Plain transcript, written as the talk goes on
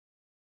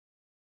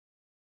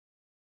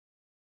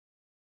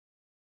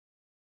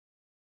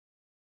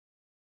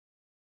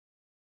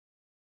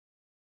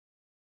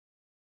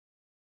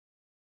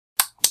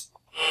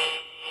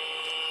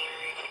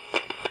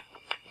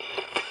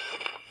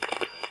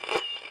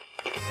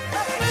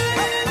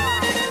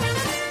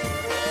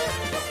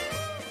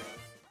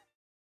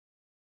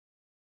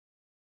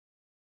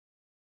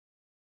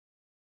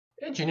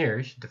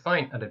Engineers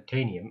define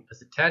unobtainium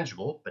as a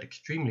tangible but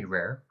extremely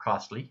rare,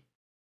 costly,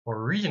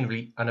 or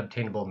reasonably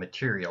unobtainable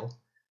material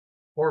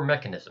or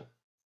mechanism.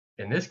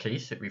 In this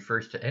case, it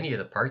refers to any of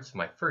the parts of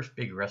my first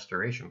big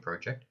restoration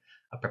project,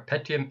 a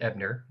Perpetumm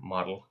Ebner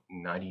Model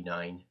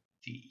 99V.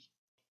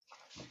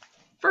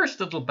 First,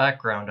 a little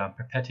background on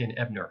Perpetumm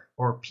Ebner,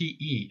 or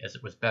PE as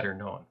it was better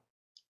known.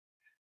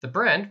 The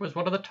brand was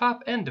one of the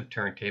top end of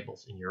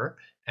turntables in Europe,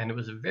 and it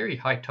was a very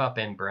high top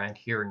end brand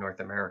here in North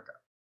America.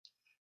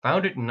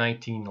 Founded in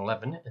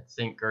 1911 at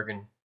St.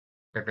 Gergen,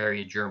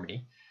 Bavaria,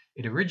 Germany,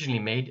 it originally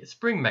made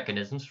spring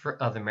mechanisms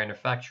for other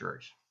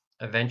manufacturers.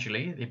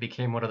 Eventually, they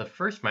became one of the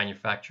first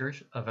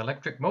manufacturers of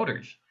electric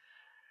motors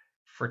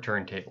for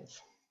turntables.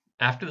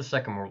 After the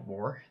Second World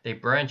War, they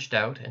branched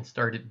out and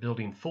started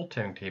building full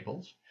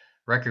turntables,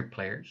 record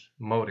players,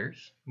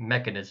 motors,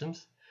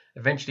 mechanisms,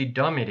 eventually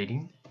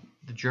dominating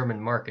the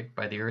German market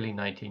by the early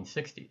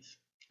 1960s.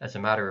 As a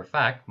matter of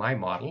fact, my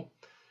model,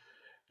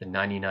 the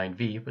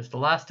 99V, was the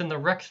last in the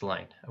Rex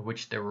line, of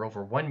which there were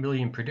over 1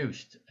 million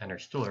produced and are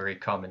still very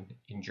common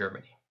in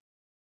Germany.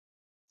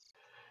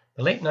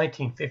 The late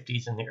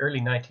 1950s and the early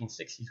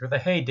 1960s were the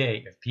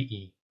heyday of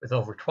PE, with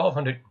over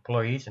 1,200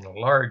 employees in a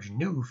large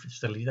new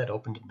facility that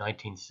opened in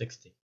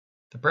 1960.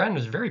 The brand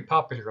was very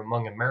popular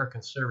among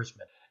American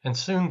servicemen and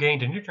soon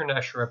gained an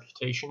international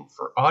reputation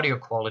for audio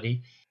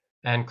quality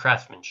and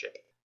craftsmanship.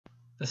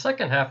 The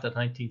second half of the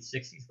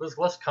 1960s was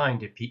less kind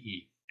to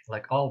PE.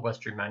 Like all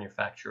Western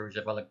manufacturers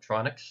of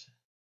electronics,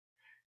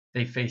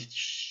 they faced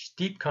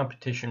steep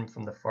competition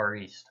from the Far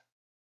East.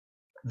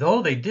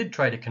 Though they did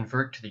try to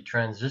convert to the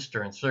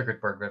transistor and circuit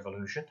board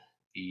revolution,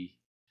 the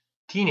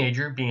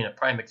Teenager being a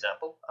prime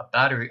example, a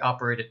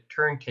battery-operated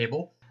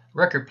turntable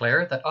record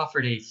player that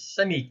offered a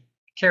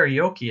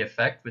semi-karaoke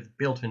effect with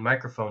built-in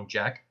microphone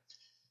jack,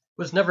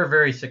 was never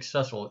very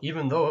successful,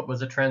 even though it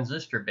was a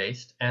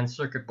transistor-based and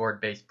circuit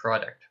board-based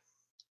product.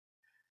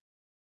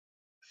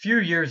 Few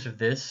years of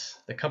this,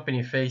 the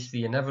company faced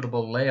the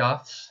inevitable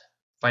layoffs,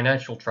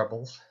 financial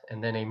troubles,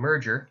 and then a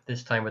merger,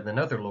 this time with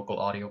another local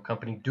audio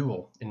company,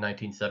 Dual, in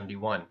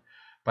 1971.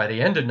 By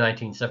the end of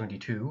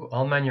 1972,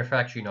 all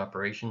manufacturing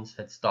operations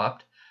had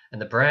stopped, and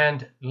the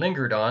brand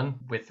lingered on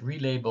with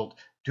relabeled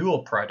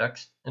Dual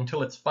products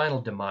until its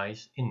final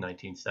demise in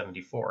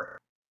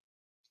 1974.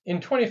 In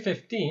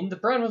 2015, the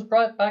brand was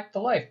brought back to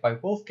life by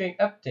Wolfgang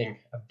Epting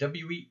of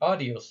WE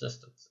Audio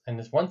Systems and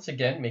is once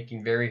again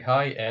making very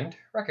high-end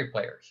record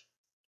players.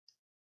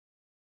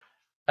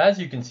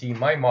 As you can see,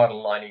 my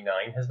Model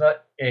 99 has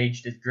not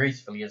aged as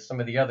gracefully as some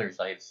of the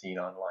others I have seen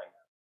online.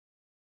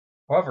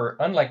 However,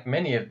 unlike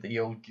many of the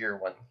old gear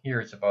one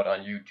hears about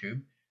on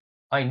YouTube,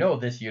 I know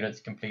this unit's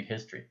complete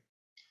history.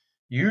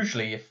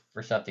 Usually, if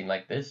for something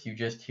like this, you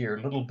just hear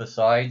little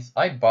besides,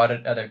 I bought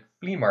it at a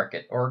flea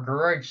market or a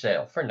garage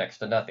sale for next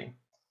to nothing.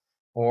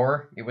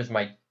 Or, it was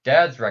my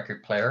dad's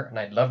record player and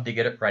I'd love to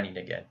get it running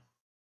again.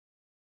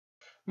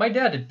 My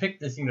dad had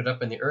picked this unit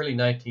up in the early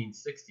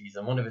 1960s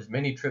on one of his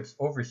many trips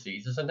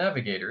overseas as a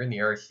navigator in the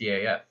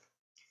RCAF.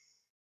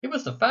 It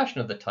was the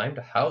fashion of the time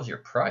to house your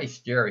prize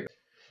stereo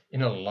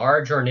in a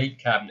large ornate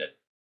cabinet,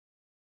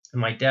 and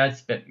my dad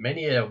spent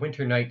many a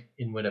winter night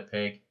in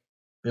Winnipeg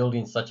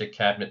building such a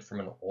cabinet from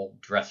an old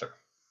dresser.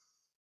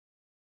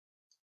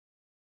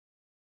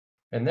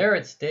 And there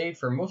it stayed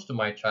for most of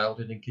my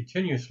childhood in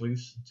continuous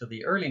use until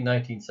the early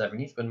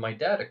 1970s when my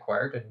dad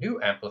acquired a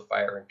new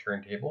amplifier and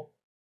turntable,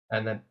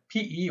 and then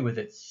PE with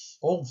its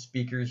old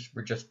speakers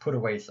were just put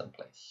away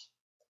someplace.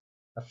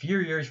 A few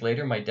years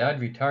later, my dad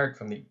retired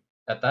from the,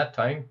 at that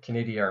time,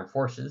 Canadian Armed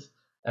Forces,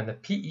 and the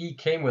PE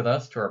came with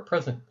us to our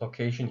present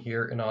location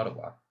here in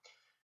Ottawa,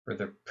 where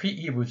the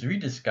PE was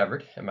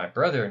rediscovered, and my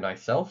brother and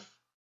myself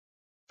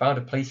found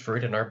a place for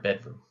it in our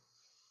bedroom.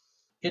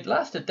 It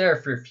lasted there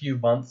for a few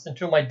months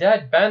until my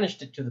dad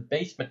banished it to the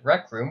basement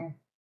rec room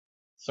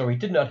so he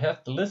did not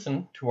have to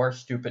listen to our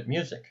stupid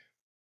music.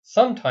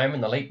 Sometime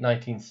in the late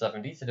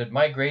 1970s, it had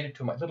migrated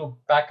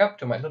back up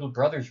to my little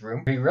brother's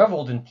room. He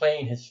reveled in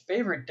playing his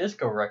favorite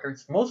disco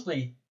records,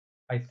 mostly,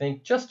 I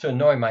think, just to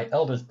annoy my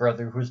eldest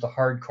brother, who's the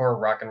hardcore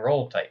rock and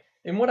roll type.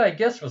 In what I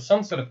guess was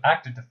some sort of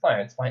act of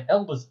defiance, my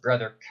eldest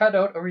brother cut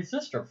out a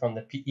resistor from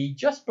the PE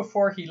just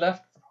before he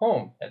left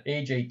home at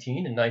age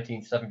 18 in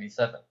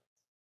 1977.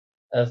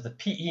 As the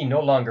PE no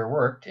longer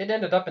worked, it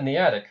ended up in the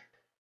attic,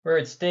 where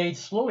it stayed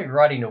slowly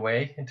rotting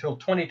away until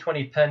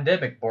 2020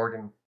 pandemic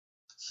boredom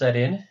set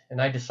in,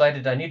 and I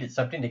decided I needed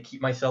something to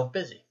keep myself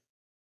busy.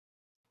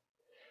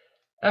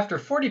 After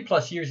 40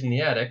 plus years in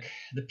the attic,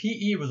 the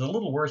PE was a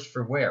little worse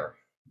for wear.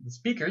 The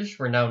speakers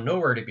were now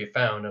nowhere to be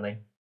found, and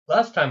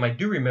last time I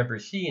do remember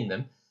seeing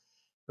them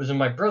was in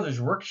my brother's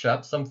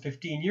workshop some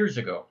 15 years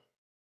ago.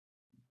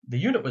 The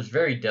unit was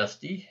very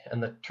dusty,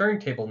 and the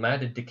turntable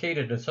mat had decayed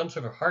into some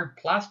sort of hard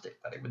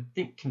plastic that I would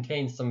think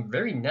contained some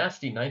very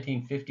nasty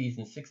 1950s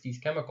and 60s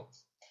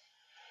chemicals.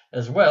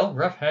 As well,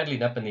 rough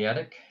handling up in the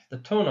attic, the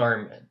tone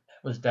arm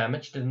was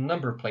damaged in a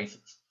number of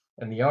places,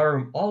 and the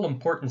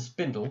all-important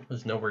spindle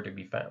was nowhere to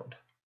be found.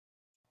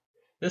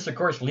 This of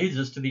course leads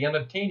us to the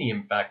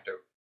unobtainium factor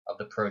of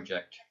the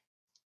project.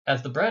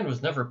 As the brand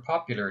was never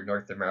popular in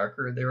North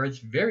America, there is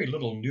very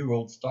little new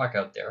old stock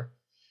out there,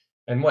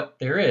 and what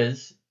there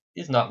is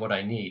not what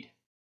I need.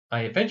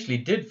 I eventually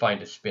did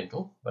find a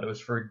spindle, but it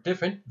was for a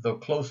different, though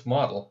close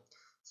model,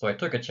 so I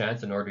took a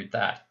chance and ordered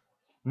that.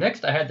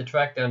 Next I had to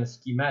track down a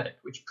schematic,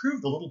 which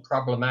proved a little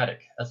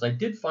problematic, as I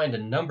did find a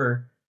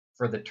number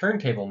for the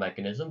turntable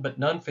mechanism, but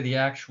none for the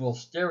actual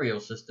stereo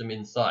system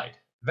inside.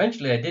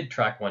 Eventually I did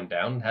track one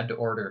down and had to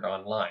order it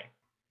online.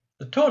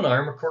 The tone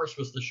arm, of course,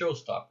 was the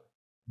showstopper.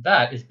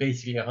 That is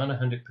basically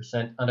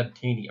 100%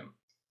 unobtainium.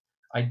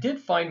 I did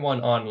find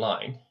one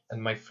online,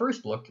 and my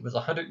first look it was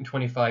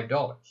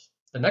 $125.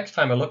 The next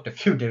time I looked a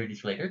few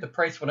days later, the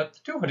price went up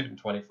to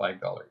 $225.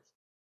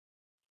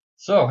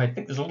 So I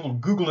think there's a little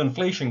Google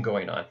inflation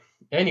going on.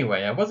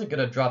 Anyway, I wasn't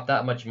going to drop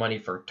that much money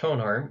for a tone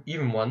arm,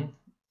 even one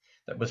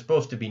that was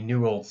supposed to be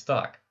new old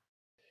stock.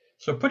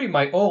 So putting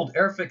my old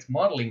Airfix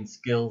modeling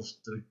skills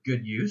to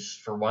good use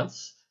for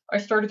once, I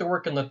started to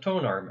work on the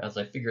tone arm as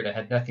I figured I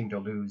had nothing to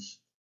lose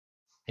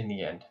in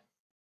the end.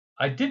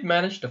 I did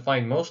manage to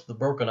find most of the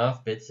broken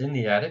off bits in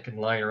the attic and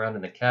lying around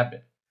in the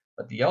cabinet,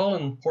 but the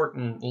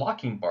all-important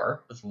locking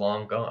bar was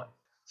long gone.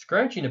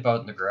 Scrounging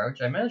about in the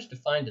garage, I managed to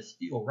find a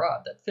steel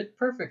rod that fit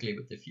perfectly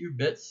with the few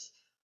bits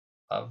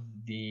of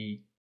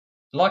the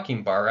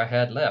locking bar I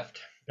had left.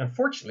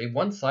 Unfortunately,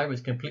 one side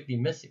was completely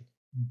missing,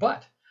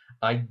 but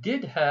I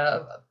did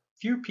have a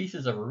few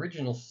pieces of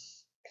original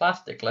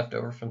plastic left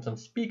over from some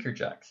speaker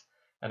jacks,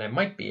 and I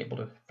might be able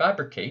to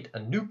fabricate a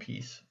new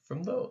piece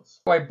from those.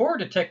 So I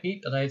borrowed a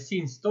technique that I had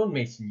seen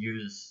stonemason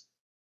use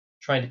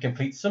trying to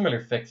complete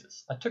similar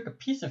fixes. I took a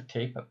piece of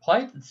tape,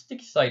 applied the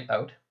sticky side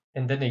out,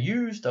 and then I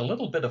used a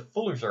little bit of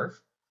Fuller's Earth,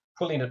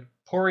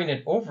 pouring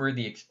it over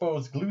the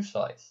exposed glue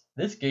sides.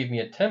 This gave me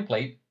a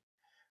template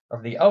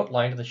of the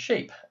outline of the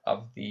shape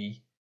of the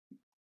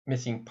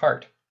missing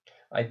part.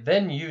 I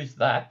then used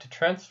that to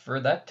transfer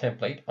that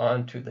template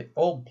onto the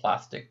old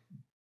plastic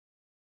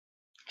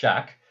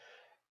jack,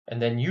 and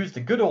then used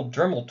the good old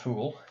Dremel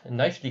tool and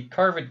nicely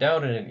carve it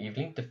down in an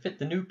evening to fit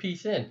the new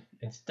piece in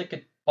and stick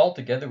it all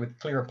together with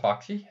clear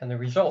epoxy, and the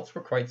results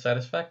were quite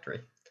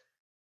satisfactory.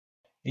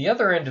 The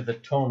other end of the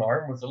tone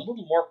arm was a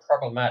little more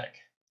problematic.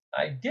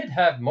 I did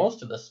have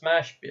most of the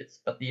smash bits,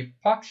 but the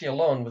epoxy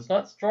alone was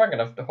not strong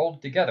enough to hold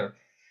it together,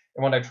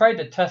 and when I tried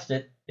to test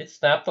it, it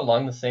snapped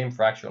along the same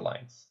fracture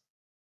lines.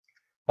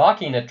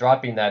 Balking at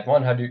dropping that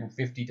 $150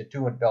 to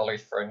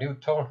 $200 for a new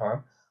tone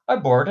arm, I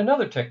borrowed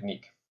another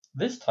technique.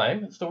 This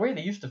time, it's the way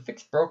they used to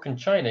fix broken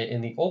china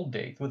in the old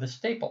days with a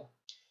staple.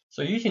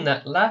 So using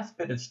that last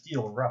bit of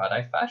steel rod,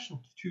 I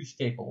fashioned two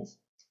staples,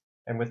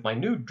 and with my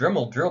new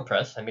Dremel drill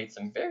press, I made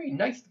some very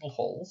nice little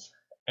holes,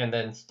 and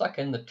then stuck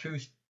in the two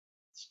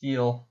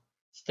steel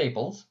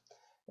staples,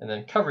 and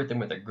then covered them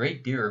with a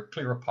great deal of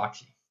clear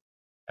epoxy.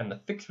 And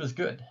the fix was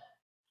good.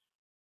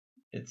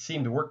 It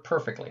seemed to work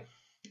perfectly.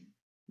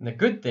 And the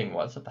good thing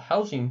was that the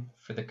housing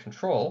for the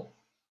control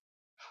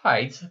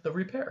hides the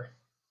repair.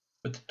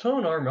 With the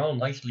tone arm all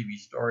nicely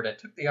restored, I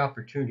took the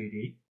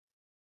opportunity,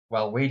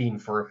 while waiting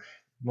for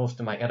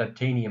most of my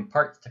unobtainium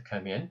parts to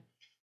come in,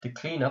 to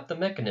clean up the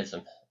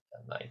mechanism.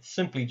 And I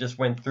simply just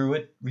went through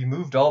it,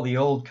 removed all the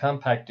old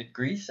compacted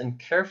grease, and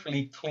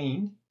carefully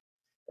cleaned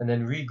and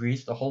then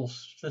re-greased the whole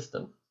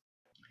system.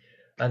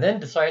 I then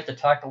decided to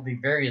tackle the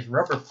various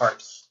rubber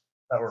parts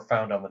that were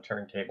found on the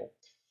turntable.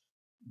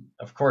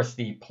 Of course,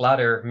 the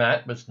platter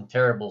mat was in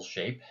terrible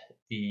shape.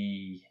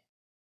 The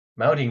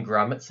mounting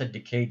grommets had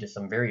decayed to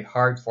some very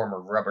hard form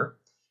of rubber.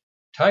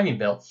 Timing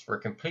belts were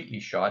completely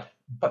shot,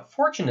 but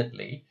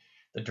fortunately,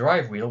 the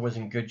drive wheel was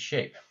in good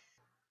shape.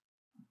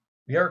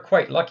 We are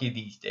quite lucky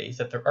these days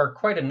that there are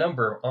quite a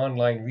number of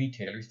online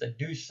retailers that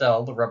do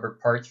sell the rubber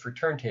parts for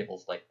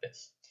turntables like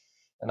this.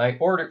 And I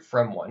ordered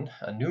from one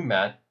a new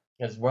mat,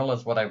 as well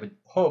as what I would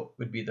hope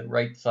would be the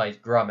right size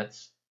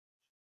grommets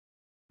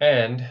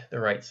and the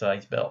right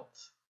size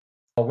belts.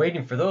 While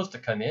waiting for those to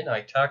come in,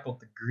 I tackled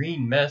the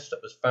green mess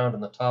that was found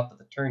on the top of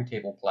the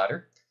turntable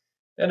platter,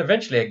 and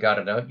eventually I got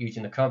it out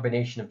using a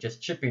combination of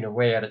just chipping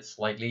away at it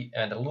slightly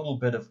and a little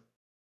bit of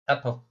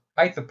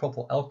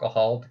isopropyl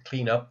alcohol to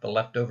clean up the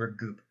leftover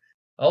goop.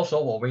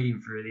 Also, while waiting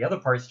for the other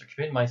parts to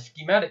come in, my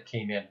schematic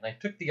came in, and I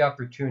took the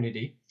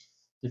opportunity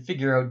to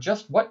figure out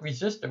just what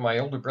resistor my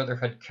older brother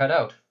had cut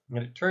out, and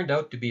it turned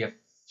out to be a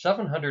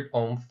 700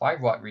 ohm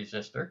 5-watt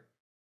resistor,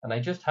 and I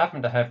just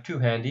happened to have two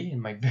handy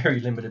in my very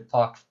limited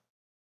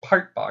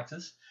part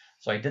boxes,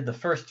 so I did the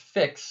first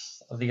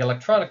fix of the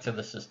electronics of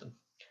the system.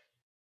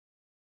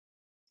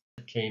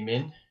 That came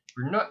in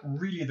were not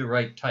really the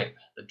right type.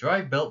 The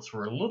drive belts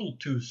were a little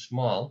too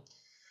small,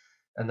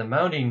 and the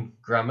mounting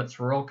grommets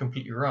were all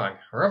completely wrong.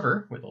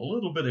 However, with a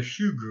little bit of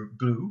shoe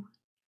glue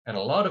and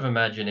a lot of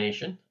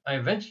imagination, I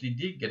eventually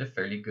did get a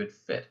fairly good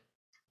fit.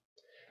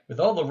 With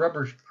all the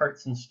rubber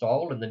parts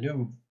installed and the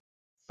new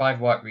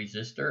 5-watt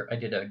resistor, I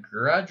did a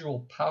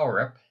gradual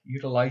power up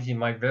utilizing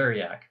my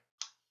Variac.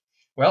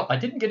 Well, I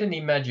didn't get any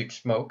magic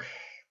smoke,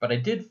 but I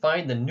did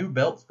find the new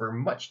belts were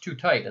much too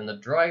tight and the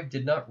drive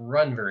did not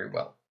run very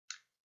well.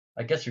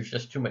 I guess there's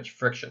just too much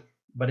friction.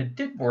 But it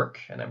did work,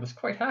 and I was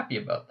quite happy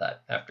about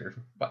that after,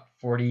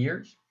 40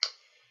 years?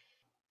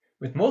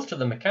 With most of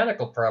the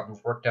mechanical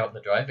problems worked out in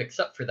the drive,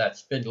 except for that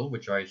spindle,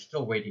 which I was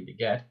still waiting to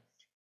get,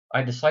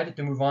 I decided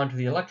to move on to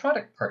the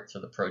electronic parts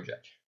of the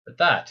project. But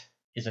that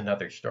is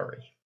another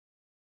story.